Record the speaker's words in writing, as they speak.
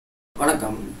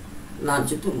வணக்கம். நான்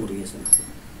சித்தூர் முருகேசன்.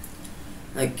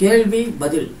 கேள்வி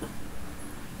பதில்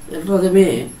என்றதுமே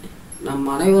நம்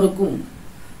அனைவருக்கும்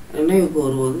நினைவுக்கு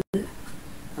வருவது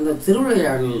அந்த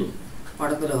திருவிளையாடல்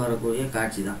படத்தில் வரக்கூடிய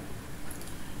காட்சி தான்.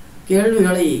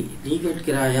 கேள்விகளை நீ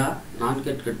கேட்கிறாயா, நான்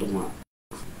கேட்கட்டுமா?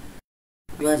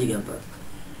 சிவாஜி கேட்பார்.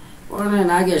 உடனே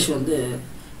நாகேஷ்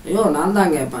ஐயோ நான்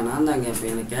தான் கேட்பேன்,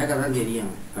 எனக்கு கேட்க தான்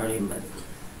தெரியும் அப்படின்பார்.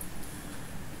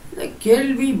 இந்த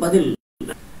கேள்வி பதில்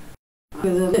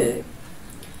இது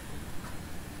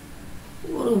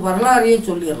ஒரு வரலாறையே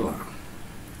சொல்லிடலாம்.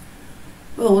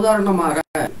 இப்போ உதாரணமாக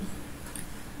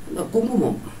இந்த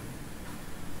குங்குமம்,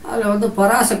 அதில்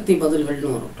பராசக்தி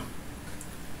பதில்கள்னு வரும்.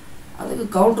 அதுக்கு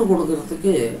கவுண்டர்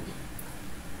கொடுக்கறதுக்கு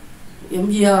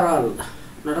எம்ஜிஆரால்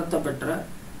நடத்தப்பெற்ற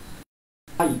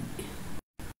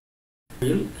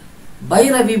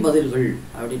பைரவி பதில்கள்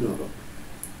அப்படின்னு வரும்.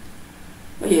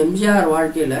 இப்போ எம்ஜிஆர்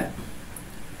வாழ்க்கையில்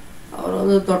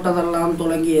அவர் தொட்டதெல்லாம்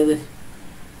துளங்கியது,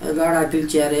 காடா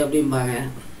கிழிச்சாரு அப்படிம்பாங்க.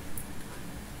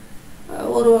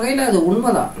 ஒரு வகையில் அது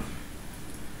உண்மைதான்.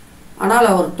 ஆனால்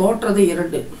அவர் தோற்றது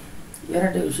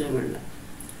இரண்டு விஷயங்கள்ல.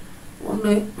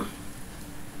 ஒன்று,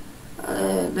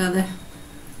 என்னது,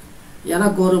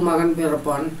 எனக்கு ஒரு மகன்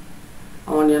பிறப்பான்,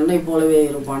 அவன் என்னை போலவே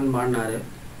இருப்பான் பாடினாரு.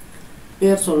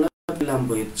 பேர் சொல்ல இல்லாமல்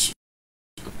போயிடுச்சு.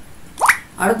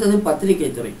 அடுத்தது பத்திரிகை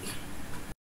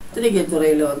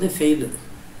துறையில் ஃபெயிலு.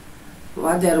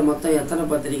 வாத்தியார் மொத்தம் எத்தனை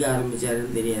பத்திரிக்கை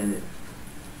ஆரம்பித்தாருன்னு தெரியாது.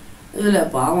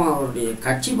 இதில் பாவம் அவருடைய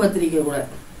கட்சி பத்திரிக்கை கூட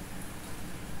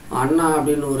அண்ணா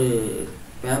அப்படின்னு ஒரு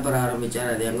பேப்பர்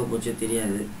ஆரம்பித்தார். அது எங்கே போச்சு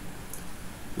தெரியாது.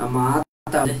 நம்ம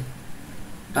ஆத்தா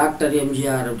டாக்டர்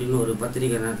எம்ஜிஆர் அப்படின்னு ஒரு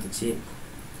பத்திரிக்கை நடத்துச்சு.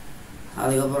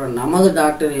 அதுக்கப்புறம் நமது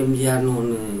டாக்டர் எம்ஜிஆர்னு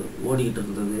ஒன்று ஓடிக்கிட்டு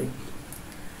இருந்தது.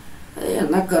 அது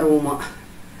என்ன கருவமா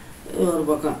ஒரு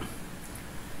பக்கம்.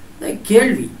 இந்த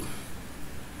கேள்வி,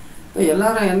 இப்போ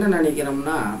எல்லாரும் என்ன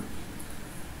நினைக்கிறோம்னா,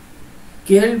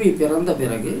 கேள்வி பிறந்த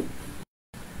பிறகு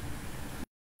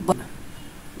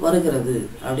வருகிறது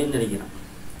அப்படின்னு நினைக்கிறோம்.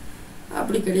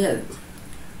 அப்படி கிடையாது.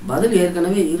 பதில்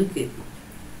ஏற்கனவே இருக்கு.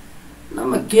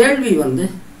 நம்ம கேள்வி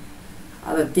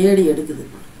அதை தேடி எடுக்குது.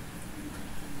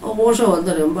 ஓஷோ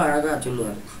ரொம்ப அழகாக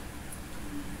சொல்லுவார்.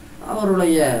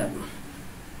 அவருடைய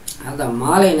அந்த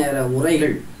மாலை நேர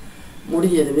உரைகள்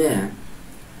முடிஞ்சதுமே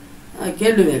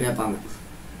கேள்விங்க கேட்பாங்க.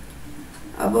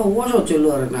 அப்போ ஓஷோ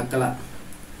சொல்லுவார் நக்கலா,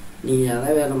 நீ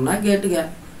எதை வேணும்னா கேட்டுக்க,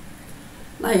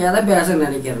 நான் எதை பேச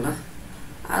நினைக்கிறேன்னா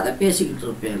அதை பேசிக்கிட்டு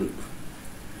இருப்பேன்.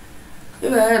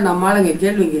 நம்ம ஆளுங்க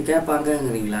கேள்விங்க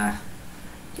கேட்பாங்கங்கிறீங்களா?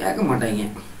 கேட்க மாட்டாங்க.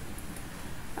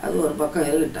 அது ஒரு பக்கம்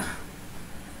இருக்கட்டா.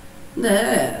 இந்த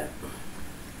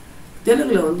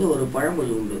தெலுங்குல ஒரு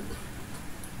பழமொழி உண்டு,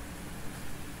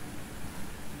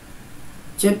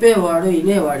 செப்பேவாடு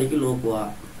இணையவாடிக்கு லோக்குவா.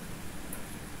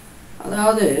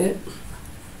 அதாவது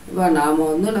இப்போ நாம்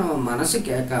நம்ம மனசு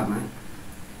கேட்காம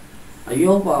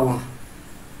ஐயோ பாவம்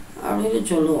அப்படின்னு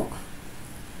சொல்லுவோம்.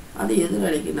 அது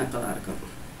எதிராளிக்கு நக்கலாக இருக்கும்.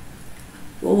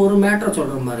 ஒவ்வொரு மேட்டரை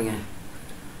சொல்கிறோம் பாருங்க.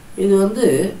 இது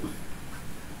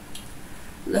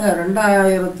இல்லை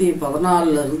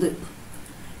 2014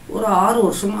 ஒரு 6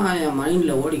 வருஷமாக என்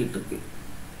மைண்டில் ஓடிக்கிட்டு இருக்கு.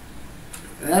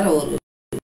 வேற ஒரு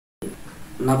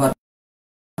நபர்,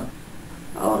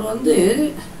 அவர்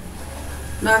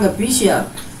நாங்கள் பிசிஆர்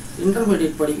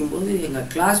இன்டர்மீடியட் படிக்கும்போது எங்கள்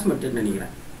கிளாஸ்மேட்டுன்னு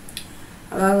நினைக்கிறேன்.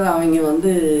 அதாவது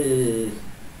அவங்க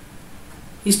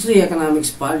ஹிஸ்ட்ரி,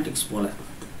 எக்கனாமிக்ஸ், பாலிட்டிக்ஸ் போல்.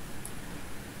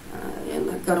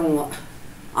 என்ன கருமோ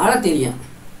ஆள தெரியும்.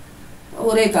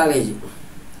 ஒரே காலேஜ்.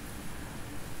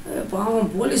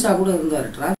 பாவம் போலீஸாக கூட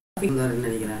இருந்தார், டிராஃபிக் இருந்தாருன்னு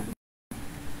நினைக்கிறேன்.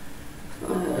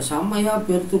 செம்மையாக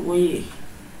பெருத்து போய்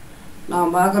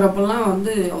நான் பார்க்குறப்பெல்லாம்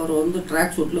அவர்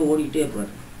ட்ராக் சூட்டில் ஓடிக்கிட்டே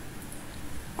இருப்பார்.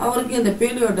 அவருக்கு இந்த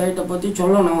பேலியோ டயட்டை பற்றி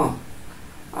சொல்லணும்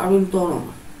அப்படின்னு தோணும்.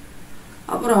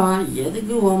 அப்புறம்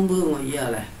எதுக்கு வம்பு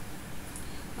ஐயால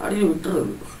அப்படின்னு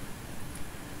விட்டுறது.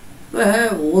 இப்போ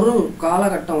ஒரு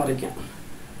காலகட்டம் வரைக்கும்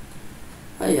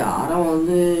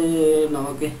யாரும்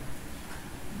நமக்கு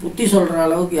புத்தி சொல்கிற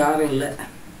அளவுக்கு யாரும் இல்லை.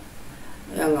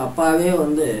 எங்கள் அப்பாவே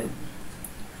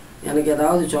எனக்கு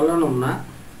ஏதாவது சொல்லணும்னா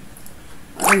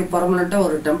அதுக்கு பர்மனெண்ட்டாக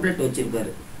ஒரு டெம்ப்ளேட்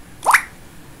வச்சுருப்பாரு.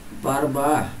 பாருப்பா,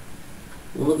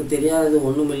 உனக்கு தெரியாதது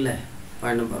ஒன்றுமில்லை,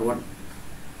 பாயிண்ட் நம்பர் 1.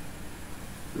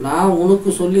 நான் உனக்கு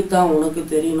சொல்லித்தான் உனக்கு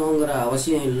தெரியணுங்கிற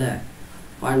அவசியம் இல்லை,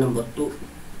 பாயிண்ட் நம்பர் 2.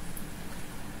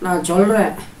 நான்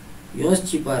சொல்கிறேன்,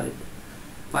 யோசிச்சு பாரு,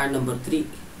 பாயிண்ட் நம்பர் 3.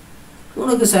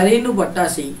 உனக்கு சரின்னு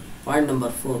பட்டாசி, பாயிண்ட்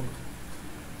நம்பர் 4.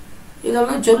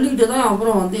 இதெல்லாம் சொல்லிட்டு தான்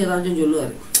அப்புறம் ஏதாச்சும்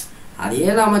சொல்லுவார்.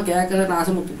 அதையே நாம் கேட்கல,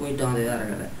 நாசமுத்து போயிட்டோம். அது வேற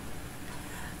கதை.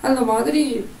 அந்த மாதிரி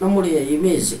நம்முடைய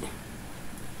இமேஜ்.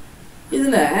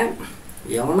 இதில்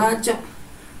எவனாச்சும்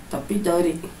தப்பி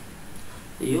தவறி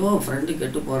ஐயோ ஃப்ரெண்டு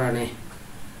கெட்டு போகிறானே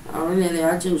அப்படின்னு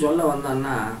எதையாச்சும் சொல்ல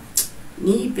வந்தான்னா,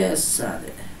 நீ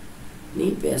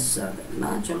பேசாத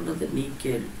நான் சொல்கிறது நீ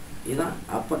கேள். இதுதான்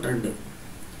அப்போ ட்ரெண்டு.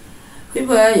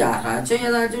 இப்போ யாராச்சும்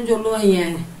ஏதாச்சும் சொல்லுவாங்க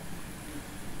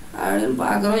அப்படின்னு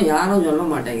பார்க்குறோம், யாரும் சொல்ல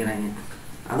மாட்டேங்கிறாங்க.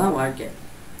 அதான் வாழ்க்கை.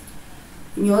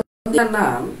 இங்கே வந்து என்னன்னா,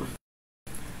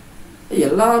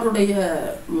 எல்லாருடைய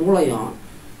மூளையும்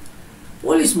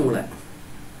போலீஸ் மூளை.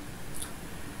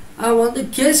 அவங்க வந்து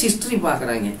கேஸ் ஹிஸ்ட்ரி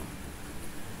பார்க்குறாங்க.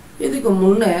 இதுக்கு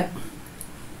முன்னே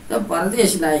இந்த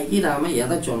பரதேசி நாய்க்கு நாம்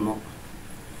எதை சொன்னோம்,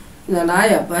 இந்த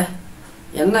நாய் அப்போ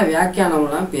என்ன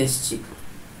வியாக்கியானம்லாம் பேசிச்சு,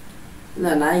 இந்த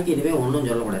நாய்க்கு இனிமேல் ஒன்றும்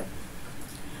சொல்லக்கூடாது,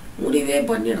 முடிவே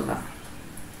பண்ணிடுறான்.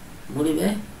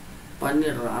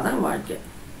 அதான் வாழ்க்கை.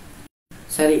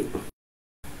 சரி,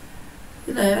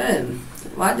 இதை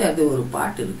வாத்தியாருக்கு ஒரு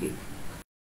பாட்டு இருக்கு,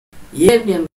 ஏன்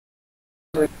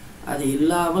என்ற அது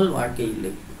இல்லாமல் வாழ்க்கை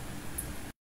இல்லை.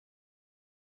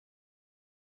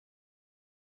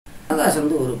 கண்ணதாசன்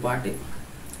ஒரு பாட்டு,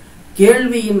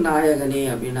 கேள்வியின் நாயகனே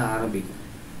அப்படின்னு ஆரம்பிக்கும்.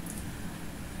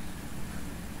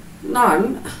 நான்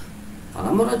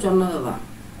பலமுறை சொன்னதுதான்,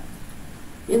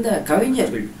 இந்த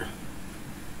கவிஞர்கள்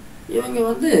இவங்க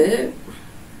வந்து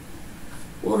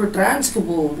ஒரு டிரான்ஸ்க்கு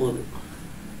போகும்போது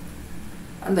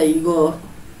அந்த ஈகோ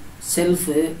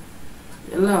செல்ஃபு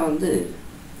எல்லாம் வந்து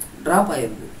ட்ராப்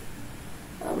ஆகிடுது.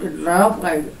 அப்படி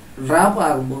ட்ராப்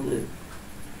ஆகும்போது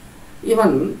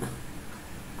இவன்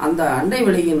அந்த அண்டை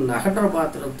வெளியின் அகன்ற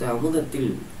பாத்திரத்து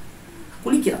அமுதத்தில்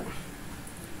குளிக்கிறான்.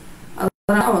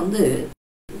 அதனால் வந்து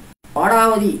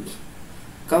பாடாவதி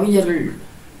கவிஞர்கள்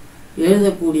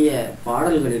எழுதக்கூடிய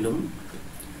பாடல்களிலும்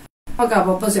நமக்கு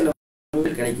அப்பப்போ சில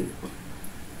கிடைக்குது.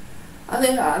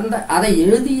 அதை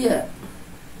எழுதிய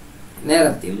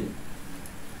நேரத்தில்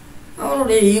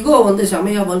அவனுடைய ஈகோ வந்து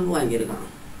செமையா பல்பு வாங்கியிருக்கான்.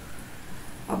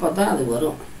 அப்போ தான் அது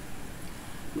வரும்.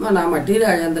 இப்போ நாம் டி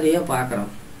ராஜேந்திரையே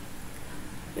பார்க்குறோம்.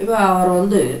 இப்போ அவர்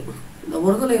வந்து இந்த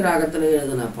ஒருதலை ராகத்தில்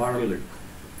எழுதின பாடல்கள்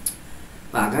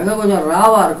இப்போ அங்கங்கே கொஞ்சம்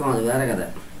ராவாக இருக்கும், அது வேற கதை.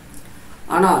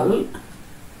 ஆனால்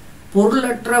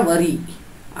பொருளற்ற வரி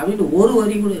அப்படின்னு ஒரு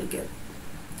வரி கூட இருக்காது.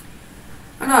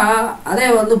 ஆனால் அதே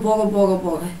வந்து போக போக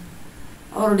போக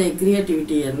அவருடைய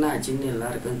கிரியேட்டிவிட்டி என்ன ஆச்சுன்னு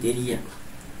எல்லாருக்கும் தெரியும்.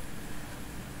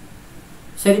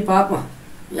 சரி பார்ப்போம்,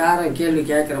 யாரும் கேள்வி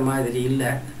கேட்குற மாதிரி இல்லை,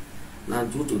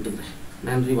 நான் சூட்டு விட்டுக்கிறேன்.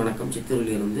 நன்றி, வணக்கம்.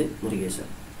 சித்தூரிலிருந்து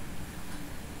முருகேசன்.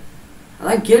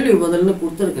 அதான் கேள்வி பதில்னு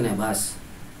கொடுத்துருக்கனே பாஸ்.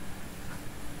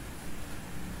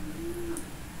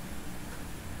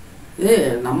 இது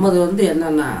நம்மது வந்து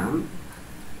என்னன்னா,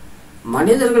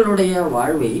 மனிதர்களுடைய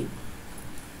வாழ்வை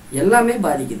எல்லாமே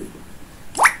பாதிக்குது.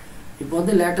 இப்போ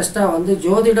வந்து லேட்டஸ்ட்டாக வந்து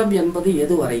ஜோதிடம் என்பது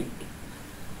எதுவரை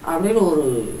அப்படின்னு ஒரு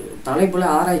தலைப்பில்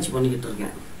ஆராய்ச்சி பண்ணிக்கிட்டு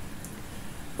இருக்கேன்.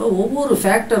 இப்போ ஒவ்வொரு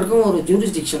ஃபேக்டருக்கும் ஒரு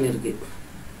ஜூரிஸ்டிக்ஷன் இருக்குது.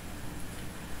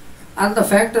 அந்த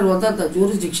ஃபேக்டர் வந்து அந்த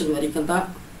ஜூரிஸ்டிக்ஷன் வரைக்கும் தான்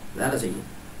வேலை செய்யும்.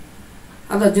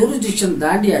 அந்த ஜூரிஸ்டிக்ஷன்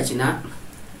தாண்டியாச்சுன்னா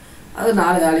அது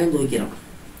 4 காலையும் தூக்கிறோம்.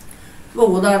 இப்போ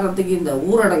உதாரணத்துக்கு இந்த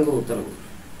ஊரடங்கு உத்தரவு,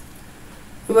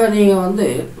 இப்போ நீங்கள் வந்து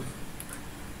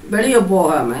வெளியே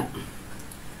போகாமல்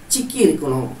சிக்கி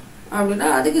இருக்கணும் அப்படின்னா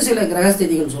அதுக்கு சில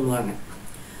கிரகஸ்திதிகள் சொல்லுவாங்க.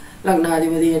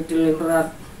 லக்னாதிபதி 8ல் நின்றார்,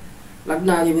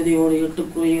 லக்னாதிபதியோடு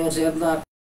 8க்குரியவர் சேர்ந்தார்,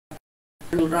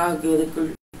 ராகு கேதுக்கள்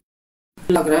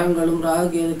எல்லா கிரகங்களும் ராகு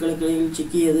கேதுக்களுக்கு இடையில்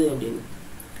சிக்கியது அப்படின்னு.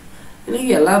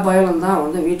 இன்னைக்கு எல்லா பயனும் தான்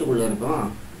வந்து வீட்டுக்குள்ளே இருக்கும்.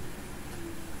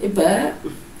 இப்போ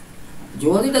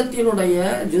ஜோதிடத்தினுடைய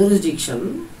ஜூரிஸ்டிக்ஷன்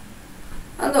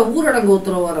அந்த ஊரடங்கு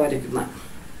உத்தரவு வர வரைக்கும் தான்.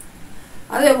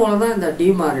 அதே போல தான் இந்த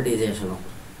டிமானிட்டைசேஷனும்.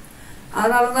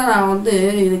 அதனால தான் நான் வந்து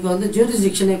இதுக்கு வந்து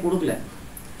ஜூரிஸ்டிக்ஷனே கொடுக்கல,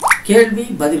 கேள்வி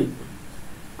பதில்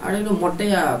அப்படின்னு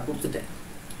மொட்டையாக கொடுத்துட்டேன்.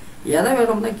 எதை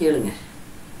வேணும்னா கேளுங்க,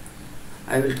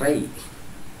 ஐ வில் ட்ரை.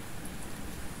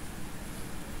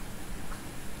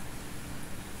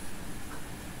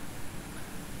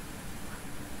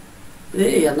 இது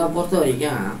என்னை பொறுத்த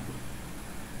வரைக்கும்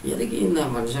எதுக்கு இந்த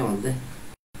மனுஷன் வந்து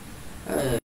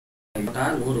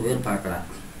 100 பேர் பார்க்குறான்,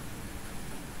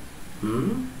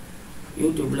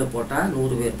 யூடியூப்பில் போட்டால்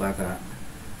 100 பேர் பார்க்குறான்,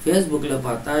 ஃபேஸ்புக்கில்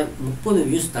பார்த்தா 30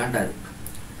 வியூஸ் தாண்டாது.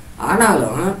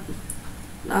 ஆனாலும்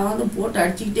நான் வந்து போட்டு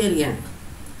அடிச்சுக்கிட்டே இருக்கேன்.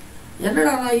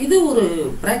 என்னடா இது ஒரு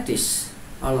ப்ராக்டிஸ்,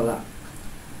 அவ்வளோதான்.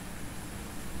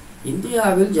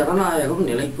 இந்தியாவில் ஜனநாயகம்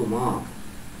நிலைக்குமா?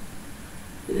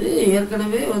 இது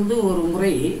ஏற்கனவே வந்து ஒரு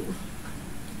முறை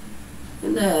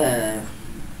இந்த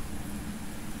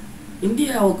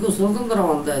இந்தியாவுக்கு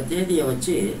சுதந்திரம் வந்த தேதியை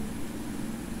வச்சு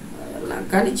நான்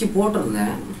கணிச்சு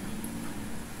போட்டிருந்தேன்.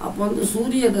 அப்போ வந்து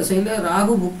சூரிய தசையில்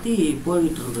ராகு புக்தி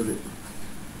போய்கிட்டு இருந்தது.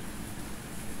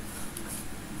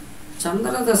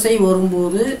 சந்திர தசை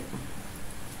வரும்போது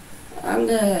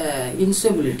அங்கே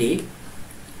இன்ஸ்டபிலிட்டி,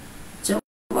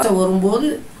 செவ்வாய் தசை வரும்போது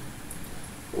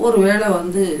ஒருவேளை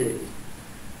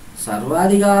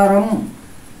சர்வாதிகாரம்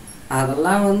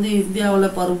அதெல்லாம்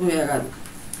இந்தியாவில் பருப்பு வேகாது.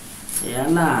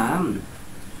 ஏன்னா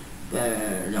இப்போ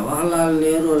ஜவஹர்லால்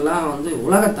நேரு எல்லாம்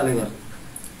உலகத் தலைவர்.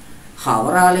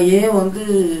 அவராலேயே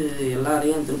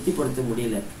எல்லாரையும் திருப்திப்படுத்த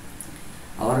முடியல.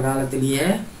 அவர் காலத்திலேயே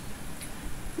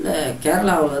இந்த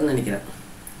கேரளாவில் நினைக்கிறேன்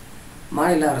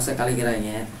மாநில அரசை கலைக்கிறாங்க,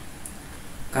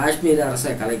 காஷ்மீர்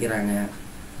அரசை கலைக்கிறாங்க.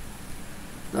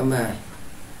 நம்ம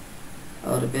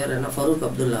அவர் பேர் என்ன, ஃபரூக்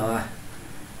அப்துல்லாவா,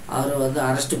 அவர்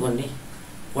அரெஸ்ட் பண்ணி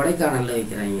கொடைக்கானலில்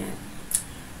வைக்கிறாங்க.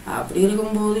 அப்படி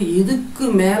இருக்கும்போது இதுக்கு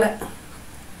மேலே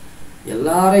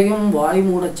எல்லாரையும் வாய்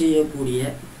மூட செய்யக்கூடிய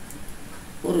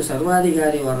ஒரு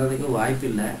சர்வாதிகாரி வர்றதுக்கு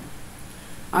வாய்ப்பில்லை.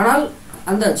 ஆனால்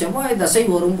அந்த செவ்வாய் தசை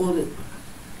வரும்போது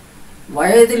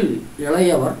வயதில்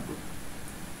இளையவர்,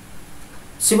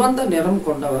 சிவந்த நிறம்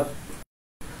கொண்டவர்,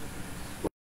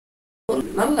 ஒரு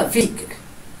நல்ல ஃபீக்.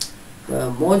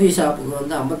 மோதி ஷாப்புக்கு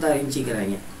 56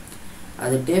 இன்ச்சுக்கிறாங்க,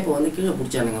 அது டேப்பை கீழே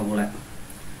பிடிச்சானுங்க போல.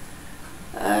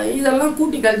 இதெல்லாம்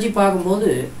கூட்டி கழிச்சு பார்க்கும்போது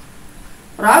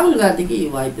ராகுல் காந்திக்கு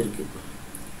வாய்ப்பு இருக்கு.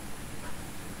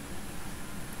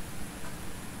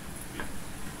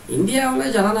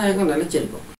 இந்தியாவில் ஜனநாயகம்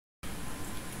நிலைச்சிருக்கும்.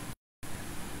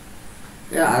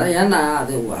 அதை ஏன்னா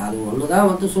அது ஒன்று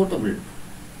தான் சூட்டபிள்.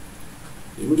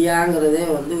 இந்தியாங்கிறதே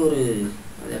ஒரு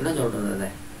அது என்ன சொல்கிறது, அதை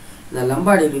இந்த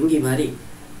லம்பாடி லுங்கி மாதிரி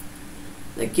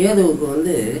இந்த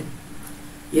கேதுவுக்கு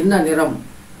என்ன நிறம்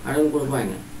அப்படின்னு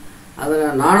கொடுப்பாங்க,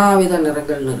 அதில் நானாவித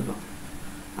நிறங்கள்னு இருக்கும்.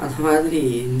 அந்த மாதிரி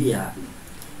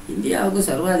இந்தியாவுக்கு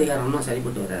சர்வாதிகாரம்னா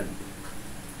சரிப்பட்டு வராது.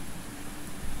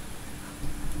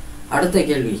 அடுத்த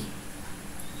கேள்வி,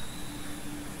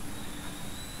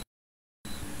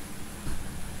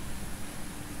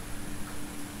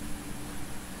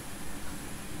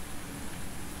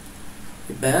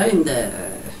 இப்போ இந்த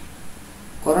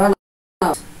கொரோனா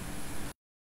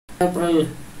ஏப்ரல்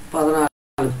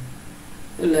 14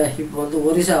 இல்லை இப்போ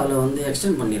ஒரிசாவில்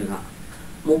எக்ஸ்டெண்ட் பண்ணியிருக்கான்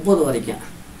 30 வரைக்கும்.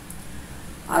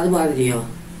 அது மாதிரியோ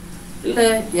இல்லை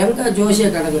எங்கள் ஜோசிய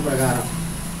கணக்கு பிரகாரம்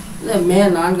இந்த மே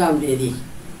 4ஆம் தேதி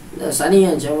இந்த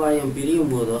சனியும் செவ்வாயும்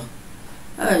பிரியும் போதோ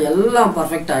எல்லாம்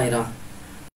பர்ஃபெக்ட் ஆயிரும்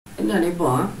என்ன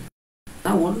நினைப்போம்.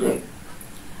 நான் ஒன்று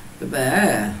இப்போ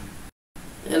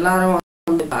எல்லாரும்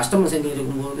அஷ்டம சனி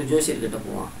இருக்கும்போது ஜோசியர்கிட்ட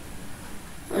போவான்.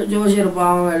 ஜோசியர்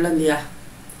பாவம் வெள்ளந்தியா,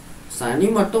 சனி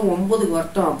மட்டும் 9க்கு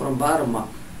வரட்டும் அப்புறம் பாரும்மா.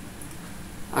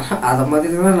 ஆனால் அதை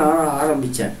மாதிரி தான் நானும்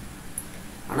ஆரம்பித்தேன்.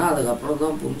 ஆனால் அதுக்கப்புறம்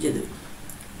தான் புரிஞ்சுது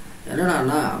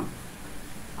என்னடான்னா,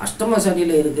 அஷ்டம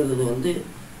சனியில் இருக்கிறது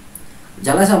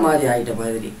ஜலசமாதி ஆகிட்ட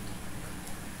மாதிரி.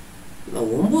 இந்த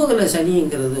 9ல்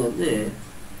சனிங்கிறது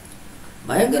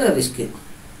பயங்கர ரிஸ்க்கு.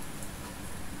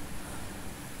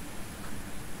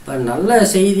 இப்போ நல்ல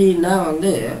செய்தின்னா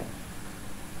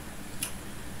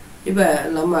இப்போ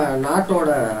நம்ம நாட்டோட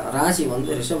ராசி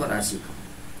ரிஷபராசி.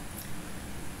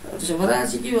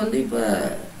 ரிஷபராசிக்கு இப்போ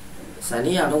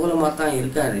சனி அனுகூலமாக தான்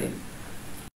இருக்காரு.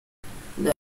 இந்த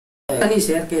சனி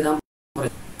சேர்க்கை தான்.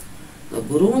 இந்த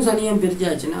குருவும் சனியும்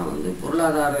பிரிச்சாச்சுன்னா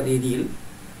பொருளாதார ரீதியில்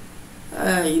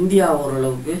இந்தியா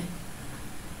ஓரளவுக்கு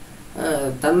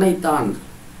தன்னைத்தான்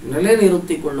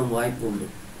நிலைநிறுத்தி கொள்ளும் வாய்ப்பு உண்டு.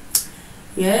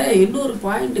 இன்னொரு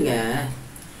பாயிண்ட்டுங்க,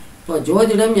 இப்போ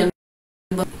ஜோதிடம்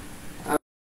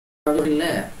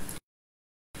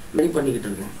ரெடி பண்ணிக்கிட்டு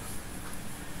இருக்கேன்.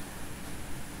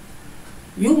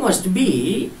 யூ மஸ்ட் பி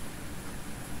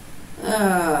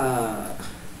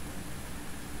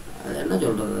அது என்ன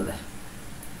சொல்றது, அதை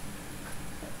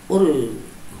ஒரு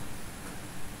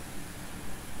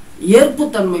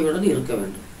ஏற்புத்தன்மையுடன் இருக்க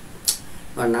வேண்டும்.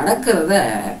 இப்போ நடக்கிறத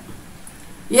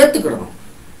ஏற்றுக்கிடணும்.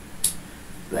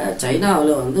 இப்போ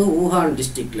சைனாவில் ஊஹான்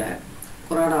டிஸ்ட்ரிக்டில்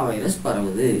கொரோனா வைரஸ்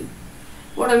பரவுது.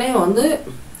 உடனே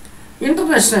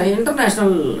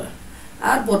இன்டர்நேஷ்னல்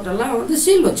ஏர்போர்ட்டெல்லாம்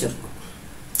சீல் வச்சிருக்கணும்.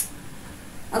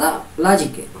 அதான்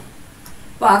லாஜிக்கு.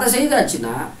 இப்போ அதை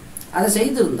செய்தாச்சுன்னா, அதை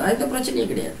செய்திருந்தா இந்த பிரச்சனையே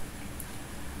கிடையாது.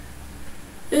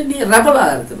 நீ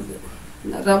ரபலாக இருக்கிறது.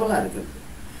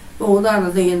 இப்போ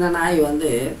உதாரணத்துக்கு இந்த நாய்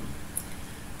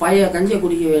பழைய கஞ்சி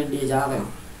குடிக்க வேண்டிய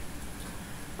ஜாதகம்,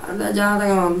 அந்த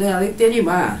ஜாதகம் அதுக்கு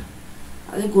தெரியுமா,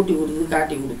 அதை கூட்டி கொடுத்து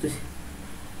காட்டி கொடுத்து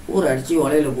ஊற அடித்து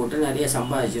உலையில் போட்டு நிறைய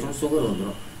சம்பாதிச்சிடும், சுகர்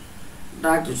வந்துடும்.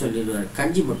 டாக்டர் சொல்லிடுவார்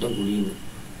கஞ்சி மட்டும் குடின்னு.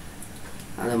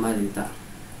 அந்த மாதிரி தான்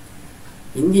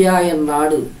இந்தியா என்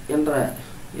நாடு என்ற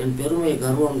என் பெருமை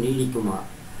கர்வம் நீடிக்குமா?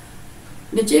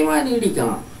 நிச்சயமாக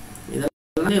நீடிக்கும்.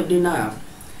 இதெல்லாம் எப்படின்னா,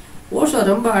 ஓஷோ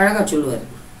ரொம்ப அழகாக சொல்லுவார்.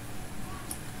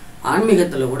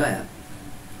 ஆன்மீகத்தில் கூட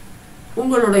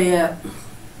உங்களுடைய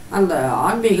அந்த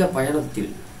ஆன்மீக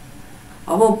பயணத்தில்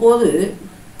அவ்வப்போது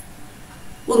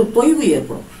ஒரு தொய்வு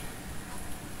ஏற்படும்.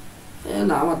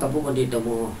 நாம் தப்பு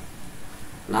பண்ணிட்டோமோ,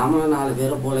 நாமளும் 4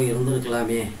 பேரை போல்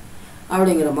இருந்திருக்கலாமே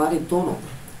அப்படிங்கிற மாதிரி தோணும்.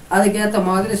 அதுக்கேற்ற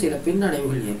மாதிரி சில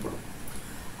பின்னடைவுகள் ஏற்படும்.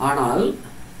 ஆனால்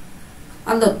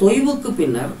அந்த தொய்வுக்கு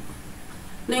பின்னர்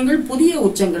நீங்கள் புதிய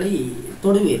உச்சங்களை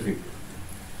தொடுவீர்கள்.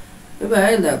 இப்போ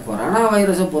இந்த கொரோனா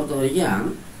வைரஸை பொறுத்த வரைக்கும்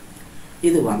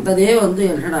இது வந்ததே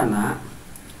என்னடான்னா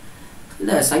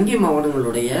இந்த சங்கி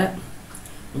மகன்களுடைய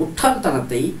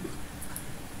முட்டாள்தனத்தை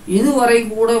இதுவரை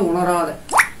கூட உணராத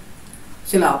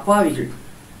சில அப்பாவிகள்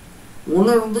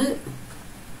உணர்ந்து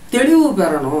தெளிவு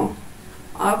பெறணும்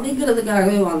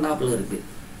அப்படிங்கிறதுக்காகவே வந்தாப்புல இருக்கு.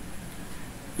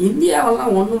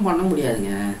 இந்தியாவெல்லாம் ஒன்றும் பண்ண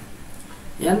முடியாதுங்க.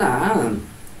 ஏன்னா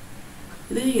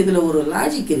இதில் ஒரு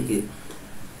லாஜிக் இருக்கு.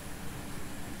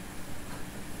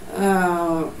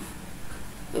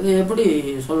 இது எப்படி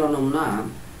சொல்லணும்னா,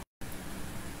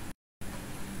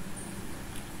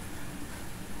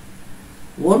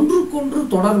 ஒன்றுக்கொன்று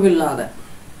தொடர்பில்லாத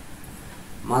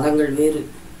மதங்கள் வேறு,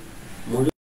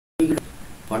 மொழி,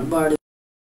 பண்பாடு,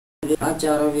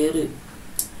 கலாச்சாரம் வேறு.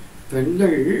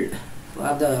 பெண்கள்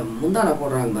அந்த முந்தானை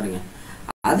போடுறாங்க பாருங்க,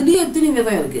 அதுலேயே எத்தனை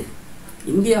விதம் இருக்கு.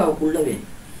 இந்தியாவுக்குள்ளவே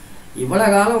இவ்வளோ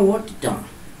காலம் ஓட்டிட்டோம்,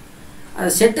 அது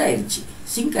செட் ஆயிடுச்சு,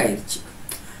 சிங்க் ஆயிடுச்சு.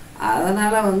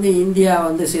 அதனால் இந்தியா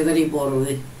சிதறி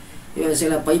போகிறது.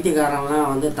 சில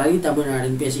பைத்தியக்காரன்லாம் தனி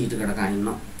தமிழ்நாடுன்னு பேசிக்கிட்டு கிடக்கான்.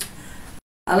 இன்னும்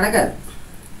அது நடக்காது.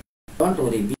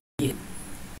 ஒரு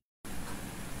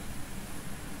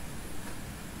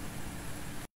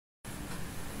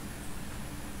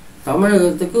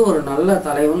தமிழகத்துக்கு ஒரு நல்ல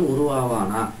தலைவன்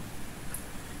உருவாவானா?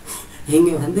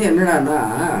 இங்கே என்னடான்னா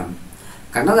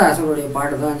கண்ணதாசனுடைய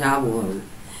பாட்டு தான் ஞாபகம் வருது.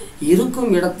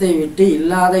 இருக்கும் இடத்தை விட்டு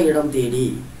இல்லாத இடம் தேடி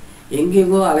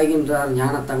எங்கெங்கோ அலைகின்றார்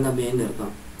ஞான தங்கமேன்னு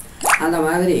இருக்கும். அந்த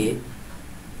மாதிரி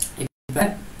இப்போ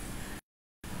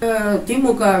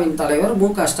திமுகவின் தலைவர்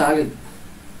மு.க. ஸ்டாலின்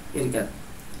இருக்கார்.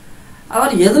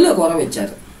 அவர் எதில் குறை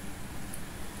வச்சார்?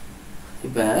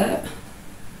 இப்போ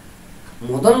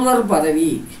முதல்வர் பதவி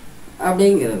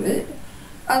அப்படிங்கிறது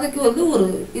அதுக்கு ஒரு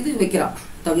இது வைக்கிறான்,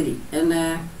 தகுதி என்ன?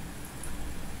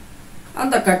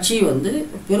 அந்த கட்சி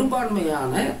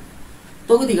பெரும்பான்மையான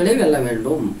தொகுதிகளை வெல்ல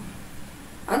வேண்டும்.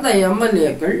 அந்த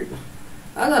எம்எல்ஏக்கள்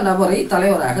அந்த நபரை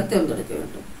தலைவராக தேர்ந்தெடுக்க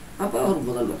வேண்டும். அப்போ அவர்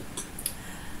முதல்வர்.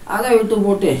 அதை விட்டு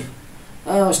போட்டு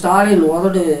ஸ்டாலின்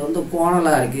உதடு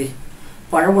கோணலாக இருக்கு,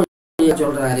 பழமொழி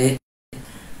சொல்கிறாரு,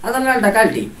 அதெல்லாம்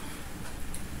டக்கால்ட்டி.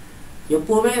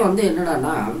 எப்போவுமே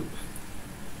என்னடான்னா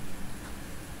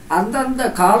அந்தந்த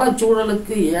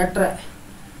காலச்சூழலுக்கு ஏற்ற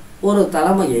ஒரு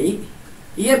தலைமையை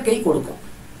இயற்கை கொடுக்கும்.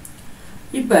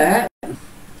 இப்போ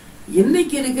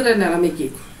இன்னைக்கு இருக்கிற நிலைமைக்கு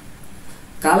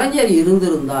கலைஞர்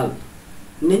இருந்திருந்தால்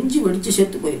நெஞ்சு வெடித்து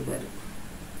செத்து போயிருப்பார்.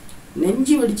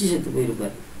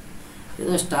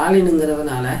 ஏதோ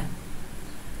ஸ்டாலினுங்கிறதுனால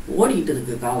ஓடிக்கிட்டு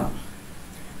இருக்கு காலம்,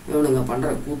 இவனுங்க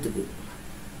பண்ணுற கூத்துக்கு.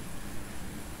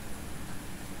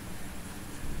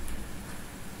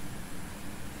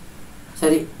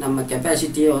 சரி, நம்ம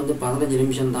கெப்பாசிட்டியே 15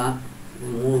 நிமிஷம் தான்,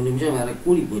 3 நிமிஷம் வேறு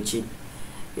கூடி போச்சு.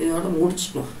 இதோட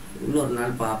முடிச்சிட்டோம். இன்னொரு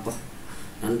நாள் பார்ப்போம்.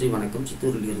 நன்றி, வணக்கம்.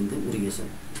 சித்தூரில் இருந்து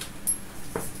முருகேசன்.